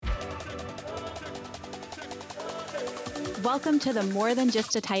Welcome to the More Than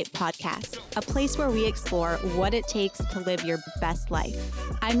Just a Type podcast, a place where we explore what it takes to live your best life.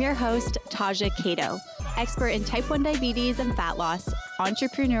 I'm your host, Taja Cato, expert in type 1 diabetes and fat loss,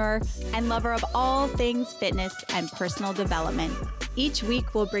 entrepreneur, and lover of all things fitness and personal development. Each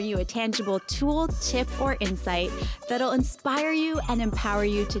week, we'll bring you a tangible tool, tip, or insight that'll inspire you and empower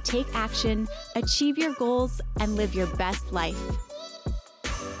you to take action, achieve your goals, and live your best life.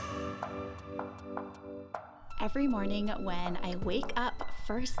 Every morning when I wake up,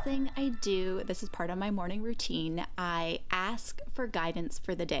 first thing I do, this is part of my morning routine, I ask for guidance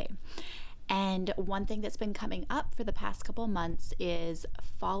for the day. And one thing that's been coming up for the past couple months is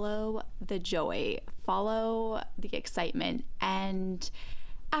follow the joy, follow the excitement. And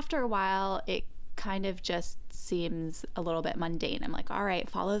after a while, it kind of just seems a little bit mundane. I'm like, all right,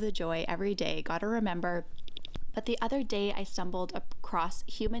 follow the joy every day. Got to remember. But the other day I stumbled across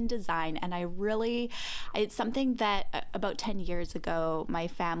Human Design, and it's something that about 10 years ago, my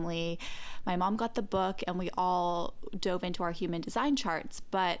mom got the book and we all dove into our Human Design charts,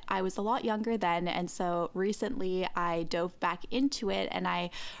 but I was a lot younger then. And so recently I dove back into it and I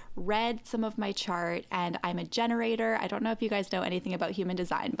read some of my chart, and I'm a generator. I don't know if you guys know anything about Human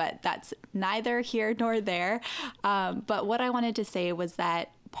Design, but that's neither here nor there. But what I wanted to say was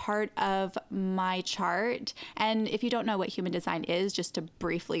that part of my chart, and if you don't know what Human Design is, just to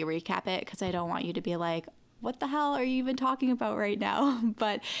briefly recap it, because I don't want you to be like, what the hell are you even talking about right now?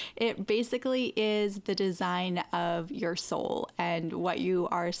 But it basically is the design of your soul and what you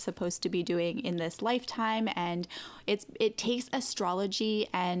are supposed to be doing in this lifetime. And it takes astrology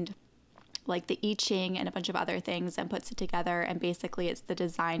and like the I Ching and a bunch of other things and puts it together. And basically it's the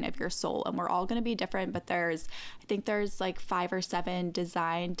design of your soul. And we're all going to be different, but I think there's like 5 or 7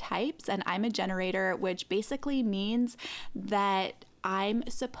 design types. And I'm a generator, which basically means that I'm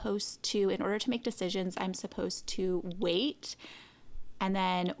supposed to, in order to make decisions, I'm supposed to wait and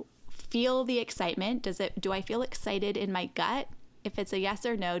then feel the excitement. Do I feel excited in my gut? If it's a yes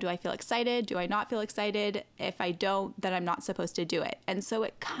or no, do I feel excited? Do I not feel excited? If I don't, then I'm not supposed to do it. And so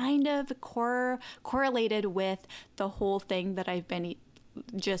it kind of correlated with the whole thing that I've been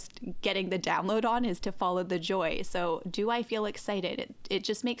just getting the download on, is to follow the joy. So do I feel excited? It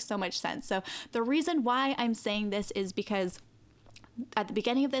just makes so much sense. So the reason why I'm saying this is because at the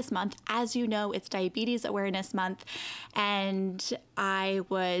beginning of this month, as you know, it's Diabetes Awareness Month, and I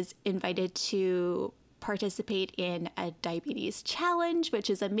was invited to participate in a diabetes challenge, which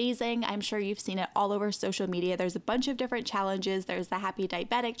is amazing. I'm sure you've seen it all over social media. There's a bunch of different challenges. There's the Happy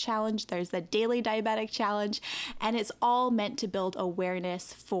Diabetic Challenge, there's the Daily Diabetic Challenge, and it's all meant to build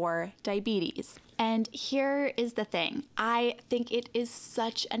awareness for diabetes. And here is the thing. I think it is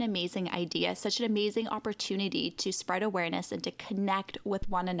such an amazing idea, such an amazing opportunity to spread awareness and to connect with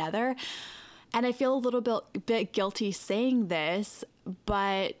one another. And I feel a little bit guilty saying this,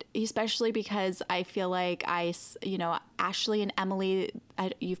 but especially because I feel like Ashley and Emily,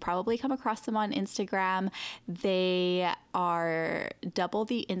 you've probably come across them on Instagram. They are Double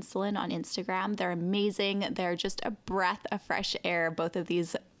the Insulin on Instagram. They're amazing. They're just a breath of fresh air, both of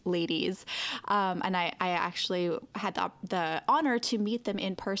these ladies. And I actually had the honor to meet them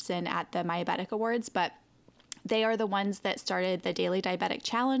in person at the Diabetic Awards, but they are the ones that started the Daily Diabetic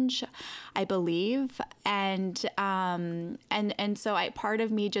Challenge, I believe. And so part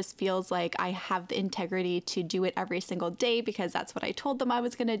of me just feels like I have the integrity to do it every single day because that's what I told them I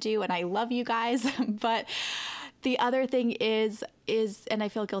was going to do. And I love you guys. But the other thing is, and I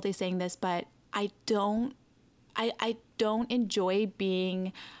feel guilty saying this, but I don't enjoy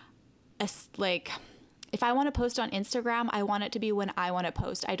being if I want to post on Instagram, I want it to be when I want to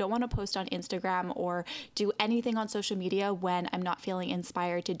post. I don't want to post on Instagram or do anything on social media when I'm not feeling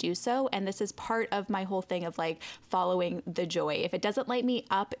inspired to do so. And this is part of my whole thing of like following the joy. If it doesn't light me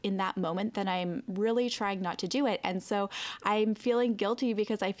up in that moment, then I'm really trying not to do it. And so I'm feeling guilty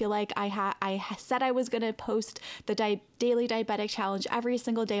because I feel like I said I was going to post the Daily Diabetic Challenge every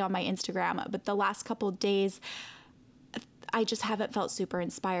single day on my Instagram, but the last couple of days, I just haven't felt super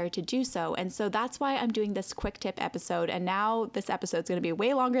inspired to do so. And so that's why I'm doing this quick tip episode. And now this episode is going to be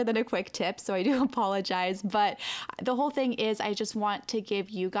way longer than a quick tip, so I do apologize. But the whole thing is I just want to give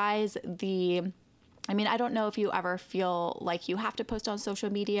you guys I don't know if you ever feel like you have to post on social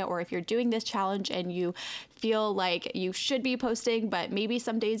media, or if you're doing this challenge and you feel like you should be posting, but maybe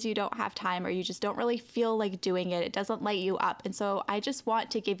some days you don't have time or you just don't really feel like doing it. It doesn't light you up. And so I just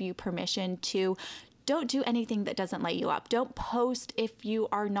want to give you permission to don't do anything that doesn't light you up. Don't post if you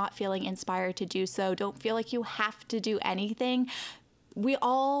are not feeling inspired to do so. Don't feel like you have to do anything. we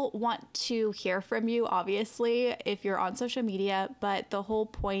all want to hear from you, obviously, if you're on social media, but the whole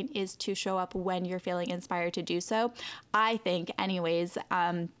point is to show up when you're feeling inspired to do so, I think, anyways.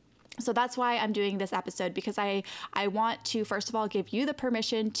 So that's why I'm doing this episode, because I want to, first of all, give you the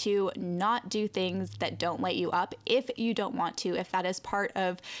permission to not do things that don't light you up if you don't want to, if that is part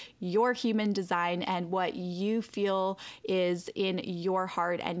of your human design and what you feel is in your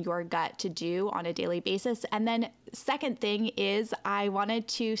heart and your gut to do on a daily basis. And then second thing is I wanted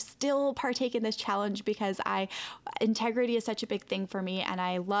to still partake in this challenge because integrity is such a big thing for me, and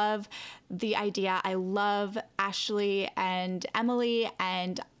I love the idea. I love Ashley and Emily,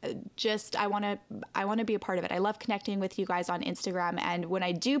 and just I want to be a part of it. I love connecting with you guys on Instagram, and when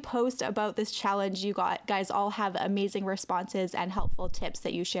I do post about this challenge, you guys all have amazing responses and helpful tips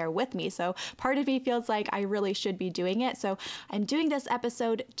that you share with me. So part of me feels like I really should be doing it. So I'm doing this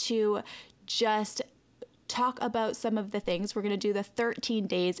episode to just talk about some of the things. We're going to do the 13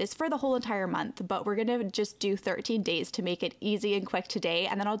 days. It's for the whole entire month, but we're going to just do 13 days to make it easy and quick today.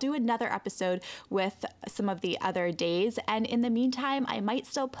 And then I'll do another episode with some of the other days. And in the meantime, I might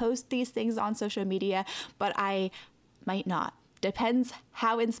still post these things on social media, but I might not. Depends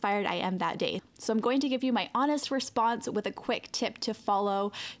how inspired I am that day. So I'm going to give you my honest response with a quick tip to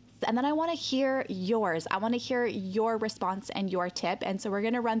follow. And then I want to hear yours. I want to hear your response and your tip. And so we're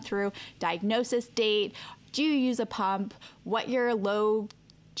going to run through diagnosis date. Do you use a pump? What your low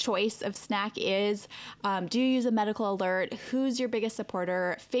choice of snack is? Do you use a medical alert? Who's your biggest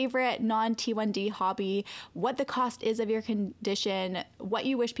supporter? Favorite non-T1D hobby? What the cost is of your condition? What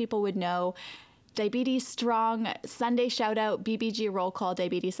you wish people would know? Diabetes Strong, Sunday shout out, BBG roll call,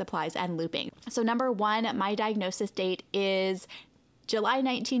 diabetes supplies, and looping. So number one, my diagnosis date is July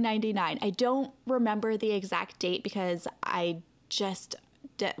 1999. I don't remember the exact date because I just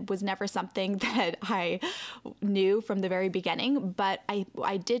was never something that I knew from the very beginning, but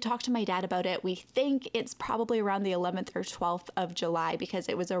I did talk to my dad about it. We think it's probably around the 11th or 12th of July because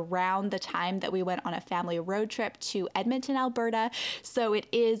it was around the time that we went on a family road trip to Edmonton, Alberta. So it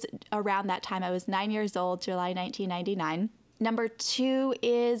is around that time. I was 9 years old, July 1999. Number two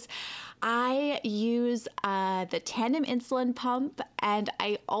is I use the Tandem insulin pump, and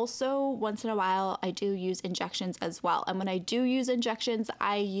I also, once in a while, I do use injections as well. And when I do use injections,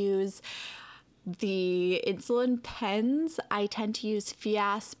 I use the insulin pens. I tend to use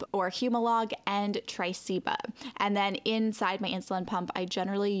Fiasp or Humalog and Tresiba. And then inside my insulin pump, I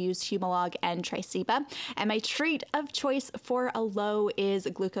generally use Humalog and Tresiba. And my treat of choice for a low is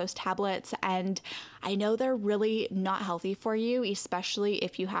glucose tablets. And I know they're really not healthy for you, especially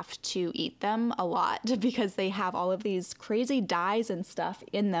if you have to eat them a lot because they have all of these crazy dyes and stuff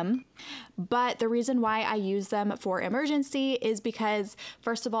in them. But the reason why I use them for emergency is because,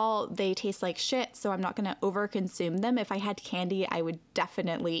 first of all, they taste like shit, so I'm not going to overconsume them. If I had candy, I would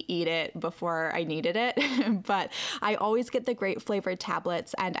definitely eat it before I needed it. But I always get the grape flavored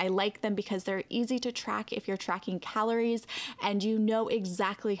tablets, and I like them because they're easy to track if you're tracking calories, and you know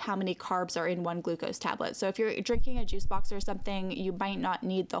exactly how many carbs are in one glucose tablet. So if you're drinking a juice box or something, you might not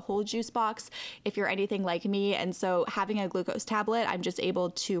need the whole juice box if you're anything like me. And so having a glucose tablet, I'm just able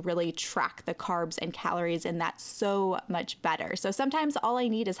to really track the carbs and calories, and that's so much better. So sometimes all I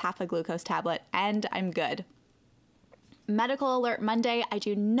need is half a glucose tablet and I'm good. Medical Alert Monday. I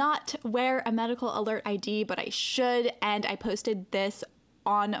do not wear a medical alert ID, but I should, and I posted this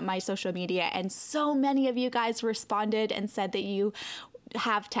on my social media, and so many of you guys responded and said that you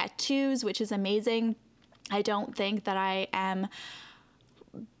have tattoos, which is amazing. I don't think that I am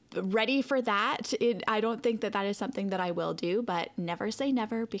ready for that. I don't think that is something that I will do, but never say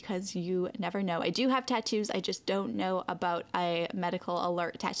never because you never know. I do have tattoos. I just don't know about a medical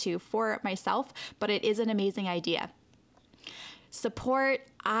alert tattoo for myself, but it is an amazing idea. Support,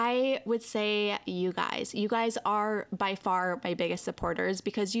 I would say you guys. You guys are by far my biggest supporters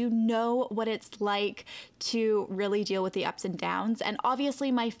because you know what it's like to really deal with the ups and downs. And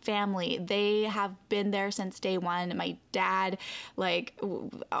obviously my family, they have been there since day one. My dad, like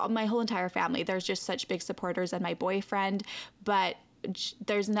my whole entire family, there's just such big supporters, and my boyfriend, but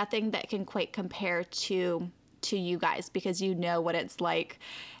there's nothing that can quite compare to you guys because you know what it's like.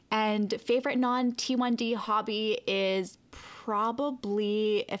 And favorite non-T1D hobby is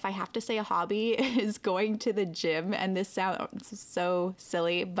probably, if I have to say a hobby, is going to the gym. And this sounds so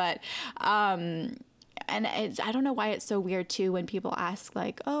silly, but and I don't know why it's so weird too when people ask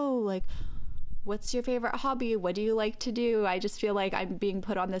like, oh, like what's your favorite hobby? What do you like to do? I just feel like I'm being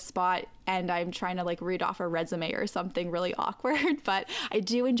put on the spot and I'm trying to like read off a resume or something really awkward, but I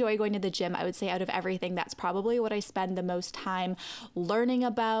do enjoy going to the gym. I would say out of everything, that's probably what I spend the most time learning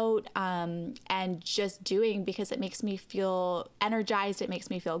about and just doing, because it makes me feel energized. It makes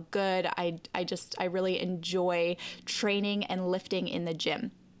me feel good. I really enjoy training and lifting in the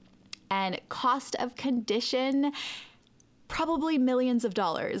gym. And cost of condition, probably millions of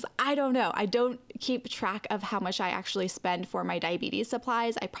dollars. I don't know. I don't keep track of how much I actually spend for my diabetes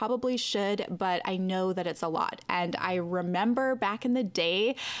supplies. I probably should, but I know that it's a lot. And I remember back in the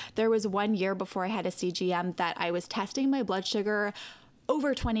day, there was 1 year before I had a CGM that I was testing my blood sugar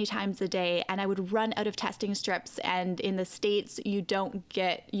over 20 times a day, and I would run out of testing strips. And in the States, you don't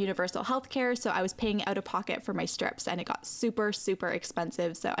get universal health care, so I was paying out of pocket for my strips, and it got super, super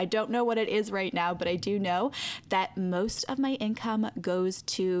expensive. So I don't know what it is right now, but I do know that most of my income goes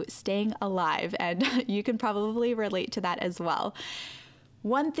to staying alive, and you can probably relate to that as well.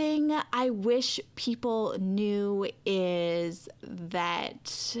 One thing I wish people knew is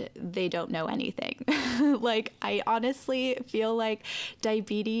that they don't know anything. Like, I honestly feel like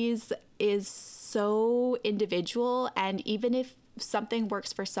diabetes is so individual, and even if something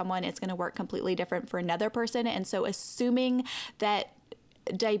works for someone, it's going to work completely different for another person. And so assuming that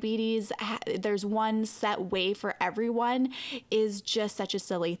diabetes, there's one set way for everyone, is just such a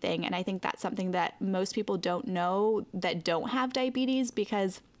silly thing. And I think that's something that most people don't know that don't have diabetes,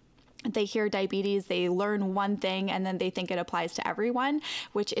 because they hear diabetes, they learn one thing, and then they think it applies to everyone,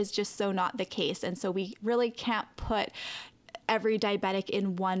 which is just so not the case. And so we really can't put every diabetic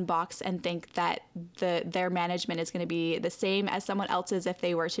in one box and think that their management is going to be the same as someone else's if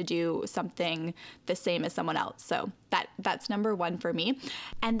they were to do something the same as someone else. So that's number one for me.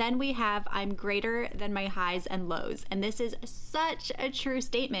 And then we have, I'm greater than my highs and lows. And this is such a true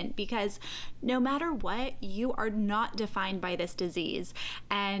statement, because no matter what, you are not defined by this disease.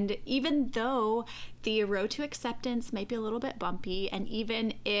 And even though the road to acceptance might be a little bit bumpy, and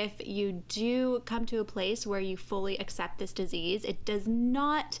even if you do come to a place where you fully accept this disease, it does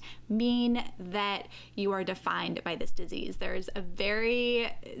not mean that you are defined by this disease. There's a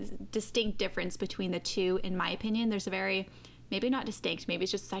very distinct difference between the two, in my opinion. There's a very, maybe not distinct, maybe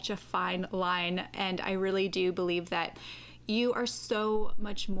it's just such a fine line. And I really do believe that you are so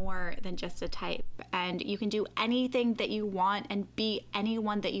much more than just a type, and you can do anything that you want and be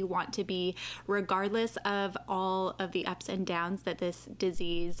anyone that you want to be, regardless of all of the ups and downs that this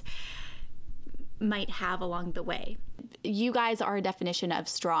disease might have along the way. You guys are a definition of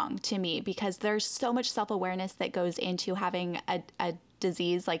strong to me, because there's so much self-awareness that goes into having a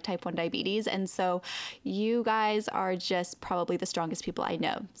disease like type 1 diabetes. And so you guys are just probably the strongest people I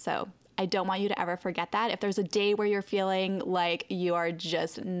know. So I don't want you to ever forget that. If there's a day where you're feeling like you are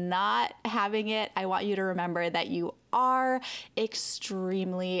just not having it, I want you to remember that you are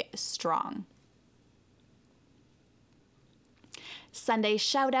extremely strong. Sunday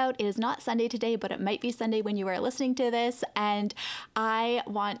shout out. It is not Sunday today, but it might be Sunday when you are listening to this. And I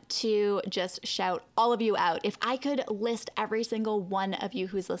want to just shout all of you out. If I could list every single one of you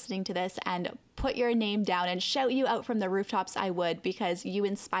who's listening to this and put your name down and shout you out from the rooftops, I would, because you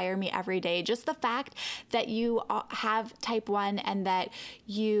inspire me every day. Just the fact that you have type 1 and that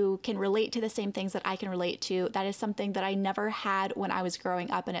you can relate to the same things that I can relate to, that is something that I never had when I was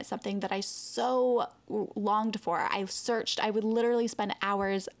growing up, and it's something that I so longed for. I would literally spend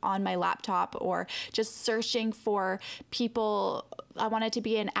hours on my laptop or just searching for people. I wanted to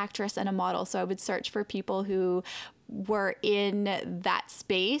be an actress and a model, so I would search for people who were in that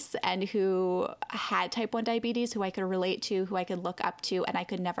space and who had type 1 diabetes, who I could relate to, who I could look up to, and I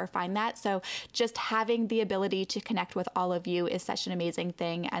could never find that. So just having the ability to connect with all of you is such an amazing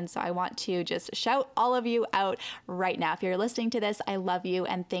thing. And so I want to just shout all of you out right now. If you're listening to this, I love you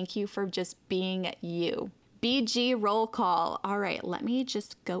and thank you for just being you. BG roll call. All right, let me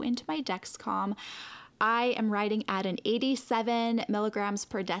just go into my Dexcom. I am riding at an 87 milligrams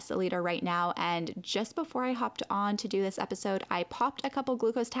per deciliter right now. And just before I hopped on to do this episode, I popped a couple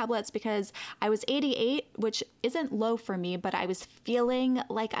glucose tablets because I was 88, which isn't low for me, but I was feeling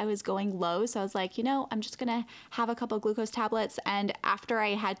like I was going low. So I was like, I'm just going to have a couple glucose tablets. And after I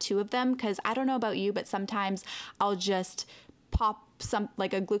had 2 of them, because I don't know about you, but sometimes I'll just pop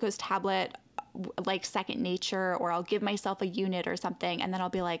like a glucose tablet like second nature, or I'll give myself a unit or something, and then I'll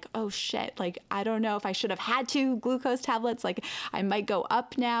be like, oh shit, like I don't know if I should have had 2 glucose tablets, like I might go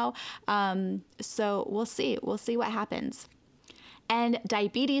up now. So we'll see what happens. And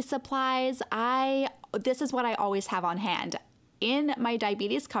diabetes supplies, this is what I always have on hand. in my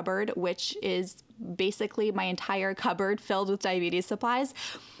diabetes cupboard, which is basically my entire cupboard filled with diabetes supplies,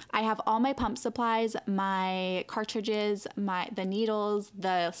 I have all my pump supplies, my cartridges, the needles,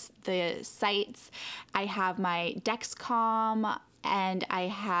 the sites. I have my Dexcom, and I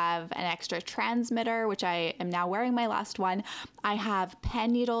have an extra transmitter, which I am now wearing my last one. I have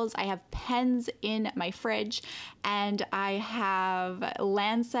pen needles. I have pens in my fridge, and I have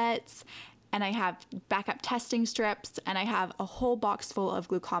Lancets, and I have backup testing strips, and I have a whole box full of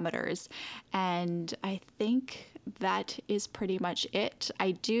glucometers. And I think that is pretty much it.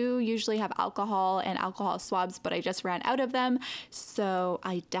 I do usually have alcohol and alcohol swabs, but I just ran out of them. So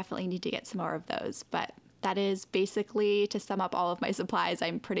I definitely need to get some more of those. But that is basically, to sum up all of my supplies,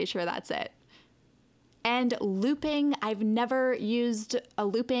 I'm pretty sure that's it. And looping, I've never used a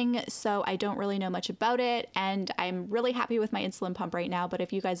looping, so I don't really know much about it. And I'm really happy with my insulin pump right now. But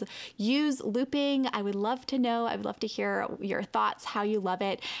if you guys use looping, I would love to know. I would love to hear your thoughts, how you love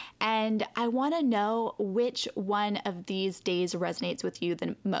it. And I want to know which one of these days resonates with you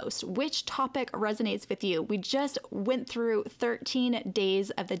the most. Which topic resonates with you? We just went through 13 days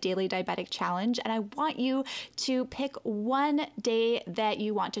of the Daily Diabetic Challenge, and I want you to pick one day that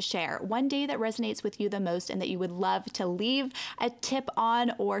you want to share, one day that resonates with you the most and that you would love to leave a tip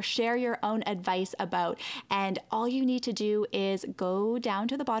on or share your own advice about. And all you need to do is go down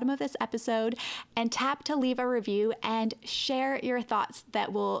to the bottom of this episode and tap to leave a review and share your thoughts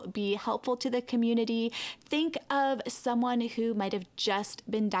that will be helpful to the community. Think of someone who might have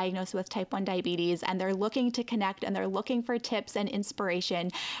just been diagnosed with type 1 diabetes and they're looking to connect and they're looking for tips and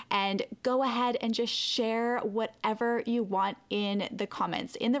inspiration, and go ahead and just share whatever you want in the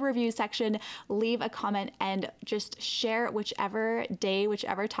comments. In the review section, leave a comment and just share whichever day,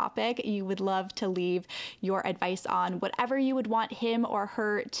 whichever topic you would love to leave your advice on, whatever you would want him or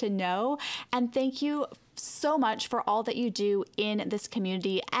her to know. And thank you so much for all that you do in this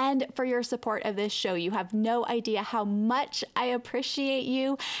community and for your support of this show. You have no idea how much I appreciate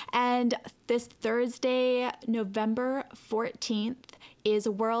you. And this Thursday, November 14th, is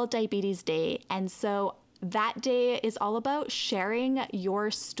World Diabetes Day. And so that day is all about sharing your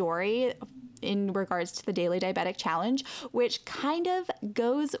story in regards to the Daily Diabetic Challenge, which kind of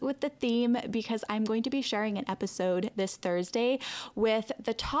goes with the theme because I'm going to be sharing an episode this Thursday with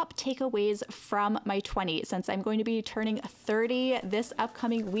the top takeaways from my 20s, since I'm going to be turning 30 this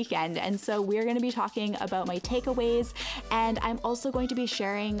upcoming weekend. And so we're going to be talking about my takeaways, and I'm also going to be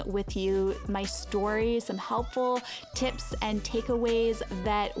sharing with you my story, some helpful tips and takeaways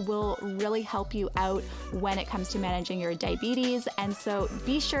that will really help you out when it comes to managing your diabetes. And so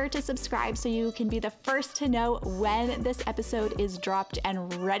be sure to subscribe so you can be the first to know when this episode is dropped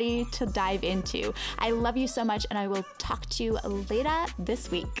and ready to dive into. I love you so much, and I will talk to you later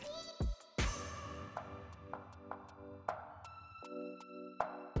this week.